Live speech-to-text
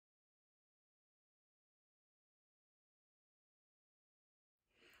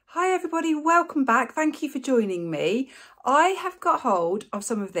Hi everybody, welcome back. Thank you for joining me. I have got hold of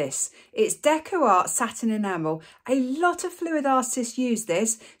some of this. It's Deco Art Satin Enamel. A lot of fluid artists use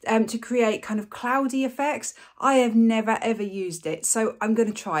this to create kind of cloudy effects. I have never ever used it, so I'm going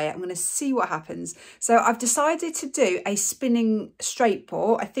to try it. I'm going to see what happens. So I've decided to do a spinning straight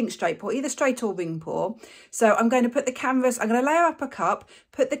pour, I think straight pour, either straight or ring pour. So I'm going to put the canvas, I'm going to layer up a cup,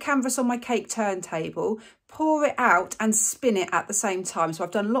 put the canvas on my cake turntable, pour it out and spin it at the same time. So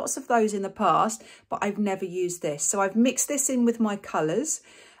I've done lots of those in the past, but I've never used this. So I've mixed this in with my colours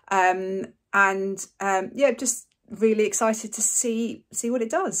yeah, just really excited to see what it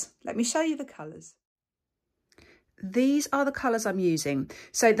does. Let me show you the colours. These are the colours I'm using.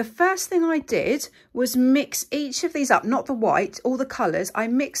 So the first thing I did was mix each of these up, not the white, all the colours. I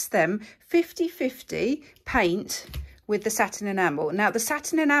mixed them 50-50 paint with the satin enamel. Now the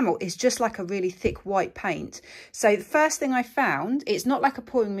satin enamel is just like a really thick white paint. So the first thing I found, it's not like a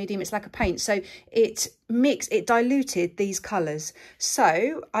pouring medium, it's like a paint. So it diluted these colours.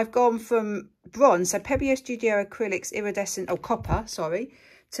 So I've gone from bronze, so Pebeo Studio Acrylics Iridescent, copper, sorry,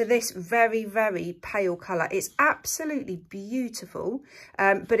 to this very, very pale colour. It's absolutely beautiful,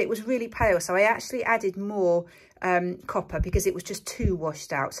 but it was really pale. So I actually added more copper because it was just too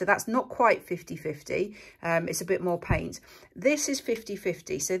washed out. So that's not quite 50-50. It's a bit more paint. This is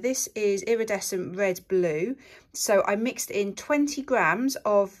 50-50. So this is iridescent red blue. So I mixed in 20 grams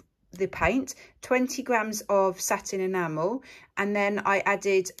of the paint, 20 grams of satin enamel, and then I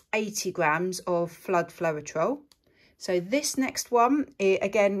added 80 grams of floetrol. So this next one,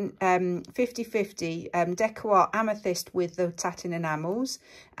 again, 50-50, Deco Art Amethyst with the satin enamels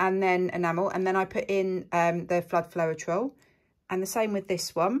and then I put in the floetrol, and the same with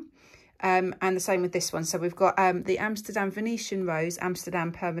this one, and the same with this one. So we've got the Amsterdam Venetian Rose,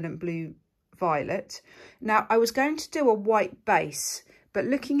 Amsterdam Permanent Blue Violet. Now I was going to do a white base, but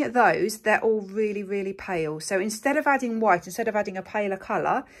looking at those, they're all really, really pale. So instead of adding white, instead of adding a paler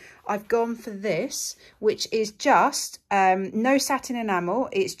colour, I've gone for this, which is just no satin enamel.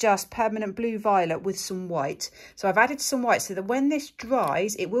 It's just permanent blue violet with some white. So I've added some white so that when this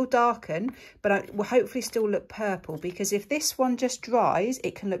dries, it will darken, but it will hopefully still look purple, because if this one just dries,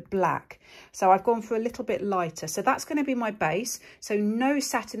 it can look black. So I've gone for a little bit lighter. So that's going to be my base. So no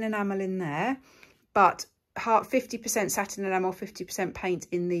satin enamel in there, but 50% satin enamel, 50% paint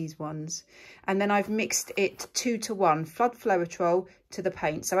in these ones. And then I've mixed it 2-to-1 floetrol to the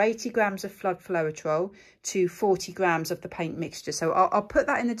paint. So 80 grams of floetrol to 40 grams of the paint mixture. So I'll put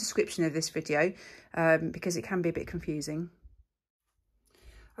that in the description of this video because it can be a bit confusing.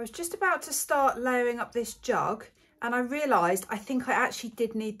 I was just about to start layering up this jug, and I realised I think I actually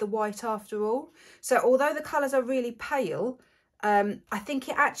did need the white after all. So although the colours are really pale, I think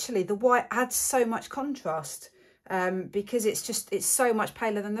the white adds so much contrast because it's so much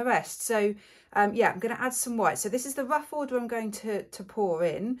paler than the rest. So yeah, I'm going to add some white. So this is the rough order I'm going to pour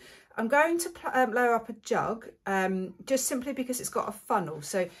in. I'm going to layer up a jug just simply because it's got a funnel.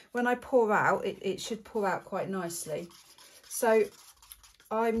 So when I pour out, it should pour out quite nicely. So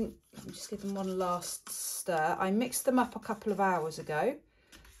let me just give them one last stir. I mixed them up a couple of hours ago.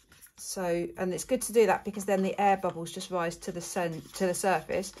 So, and it's good to do that because then the air bubbles just rise to the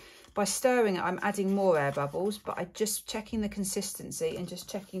surface. By stirring it, I'm adding more air bubbles, but I'm just checking the consistency and just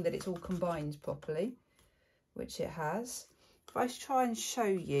checking that it's all combined properly, which it has. If I try and show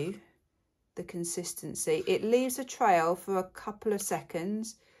you the consistency, it leaves a trail for a couple of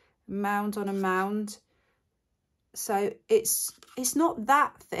seconds, mound on a mound. So it's not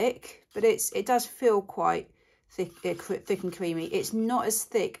that thick, but it does feel quite thick and creamy. It's not as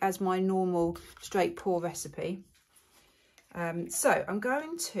thick as my normal straight pour recipe. So I'm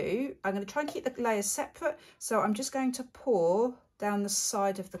going to try and keep the layers separate. So I'm just going to pour down the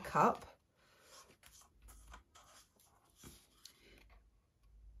side of the cup.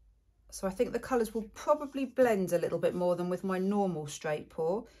 So I think the colours will probably blend a little bit more than with my normal straight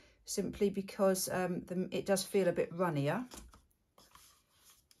pour, simply because it does feel a bit runnier.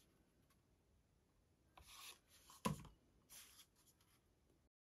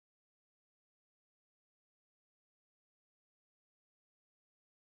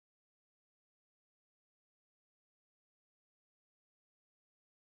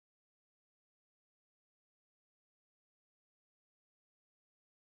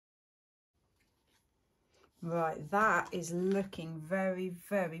 Right, that is looking very,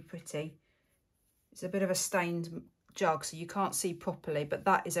 very pretty. It's a bit of a stained jug, so you can't see properly, but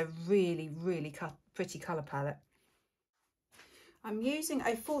that is a really, really pretty colour palette. I'm using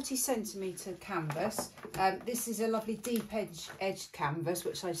a 40cm canvas. This is a lovely deep edged canvas,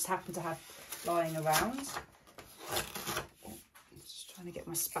 which I just happen to have lying around. Just trying to get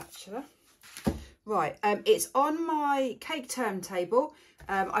my spatula. Right, it's on my cake turntable.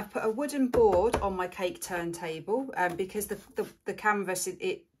 I've put a wooden board on my cake turntable because the canvas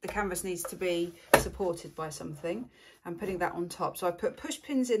the canvas needs to be supported by something. I'm putting that on top. So I put push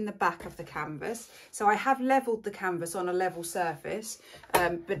pins in the back of the canvas. So I have leveled the canvas on a level surface,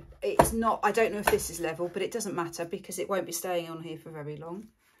 but it's not, I don't know if this is level, but it doesn't matter because it won't be staying on here for very long.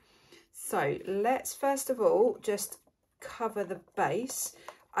 So let's first of all just cover the base.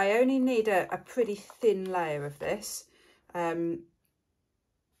 I only need a pretty thin layer of this, but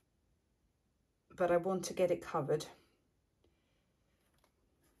I want to get it covered.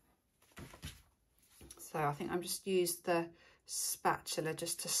 So I think I'm just used the spatula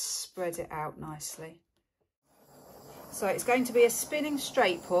just to spread it out nicely. So it's going to be a spinning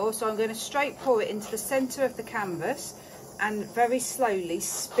straight pour. So I'm going to straight pour it into the centre of the canvas and very slowly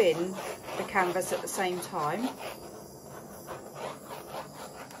spin the canvas at the same time.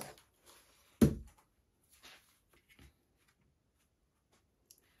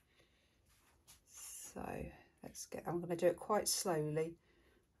 So I'm going to do it quite slowly.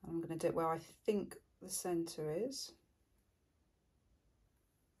 I'm going to do it where I think the centre is.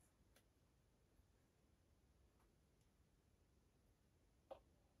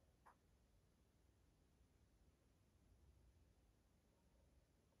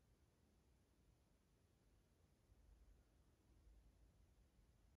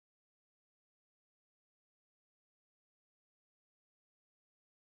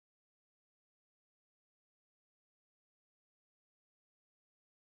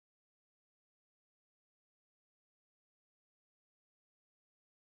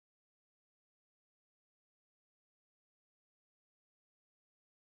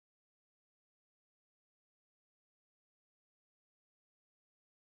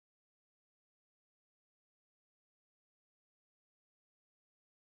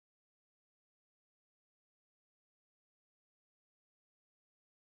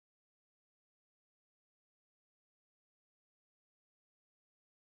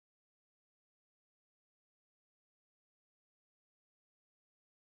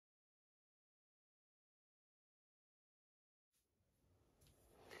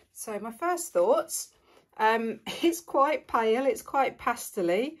 So my first thoughts, it's quite pale, it's quite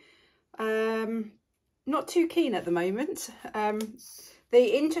pastel-y, not too keen at the moment.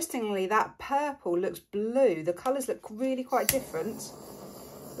 Interestingly, that purple looks blue, the colours look really quite different.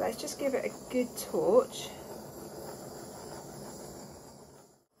 Let's just give it a good torch.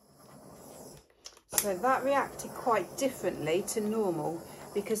 So that reacted quite differently to normal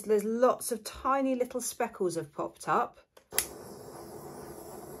because there's lots of tiny little speckles have popped up.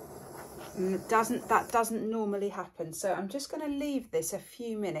 And that doesn't normally happen. So I'm just going to leave this a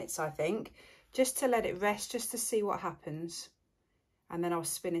few minutes, I think, just to let it rest, just to see what happens. And then I'll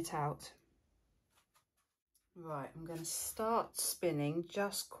spin it out. Right, I'm going to start spinning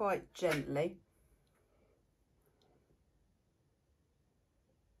just quite gently.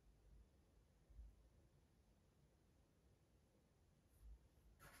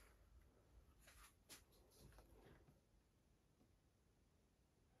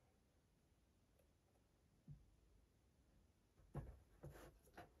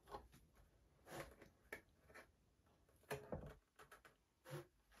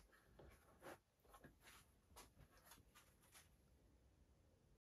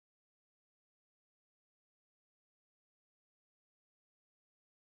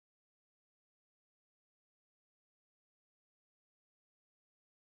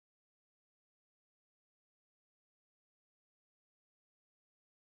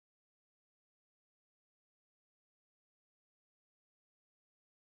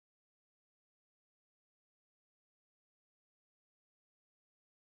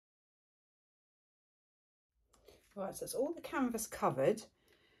 Right, so it's all the canvas covered.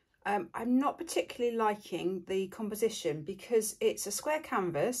 I'm not particularly liking the composition because it's a square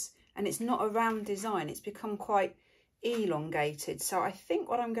canvas and it's not a round design. It's become quite elongated. So I think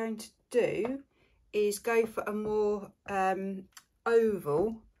what I'm going to do is go for a more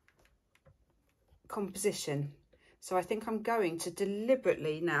oval composition. So I think I'm going to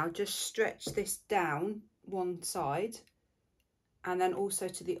deliberately now just stretch this down one side and then also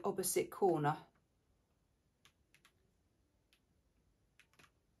to the opposite corner.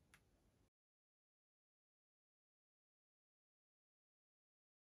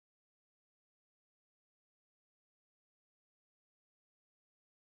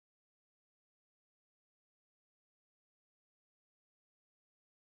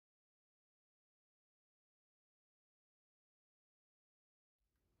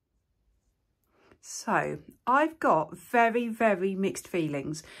 So I've got very, very mixed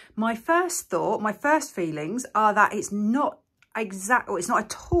feelings. My first feelings are that it's not it's not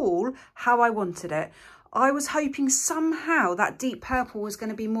at all how I wanted it. I was hoping somehow that deep purple was going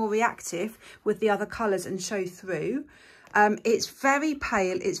to be more reactive with the other colours and show through. It's very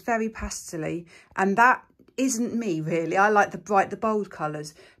pale, it's very pastel-y, and that isn't me really. I like the bright, the bold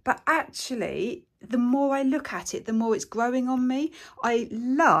colours, but actually the more I look at it, the more it's growing on me. I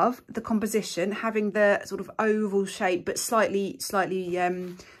love the composition, having the sort of oval shape but slightly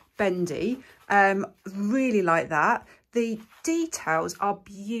bendy. Really like that. The details are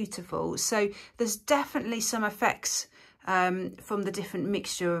beautiful, so there's definitely some effects from the different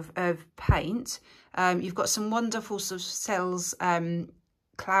mixture of paint. You've got some wonderful sort of cells,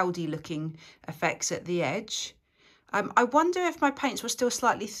 cloudy looking effects at the edge. I wonder if my paints were still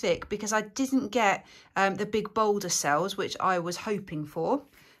slightly thick because I didn't get the big bolder cells, which I was hoping for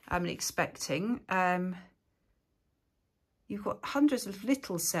and expecting. You've got hundreds of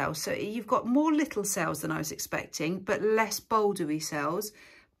little cells, so you've got more little cells than I was expecting, but less bouldery cells.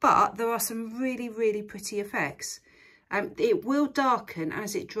 But there are some really, really pretty effects. It will darken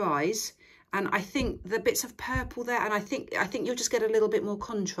as it dries, and I think the bits of purple there, and I think you'll just get a little bit more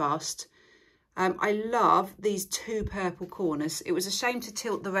contrast. I love these two purple corners. It was a shame to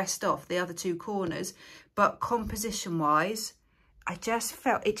tilt the rest off, the other two corners, but composition wise, I just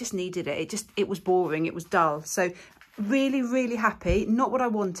felt it just needed it. It was boring, it was dull. So really, really happy. Not what I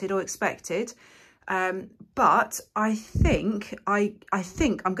wanted or expected, but I think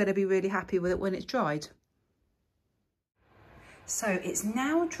I'm going to be really happy with it when it's dried. So it's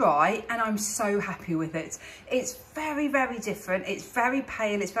now dry and I'm so happy with it. It's very, very different. It's very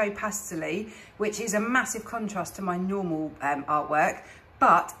pale, it's very pastel-y, which is a massive contrast to my normal artwork,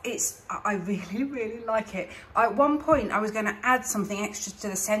 but I really, really like it. At one point I was going to add something extra to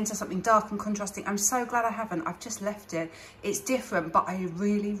the centre, something dark and contrasting. I'm so glad I haven't. I've just left it. It's different, but I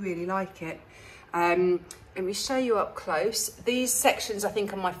really, really like it. Let me show you up close. These sections I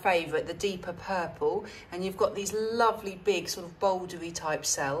think are my favourite, the deeper purple, and you've got these lovely big sort of bouldery type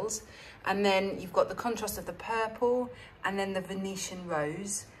cells, and then you've got the contrast of the purple and then the Venetian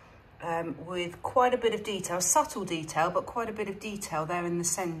rose, with quite a bit of detail, subtle detail, but quite a bit of detail there in the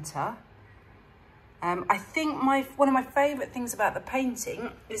centre. I think one of my favourite things about the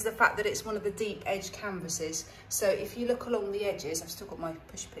painting is the fact that it's one of the deep edge canvases. So if you look along the edges, I've still got my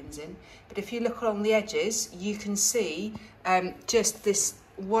push pins in, but if you look along the edges, you can see just this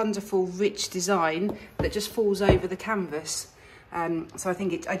wonderful rich design that just falls over the canvas. So I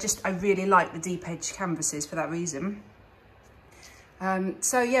think I really like the deep edge canvases for that reason.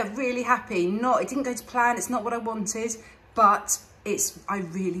 So yeah, really happy. It didn't go to plan, it's not what I wanted, but I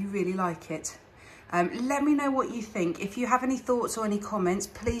really, really like it. Let me know what you think. If you have any thoughts or any comments,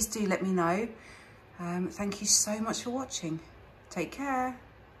 please do let me know. Thank you so much for watching. Take care.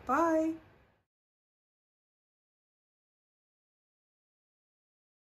 Bye.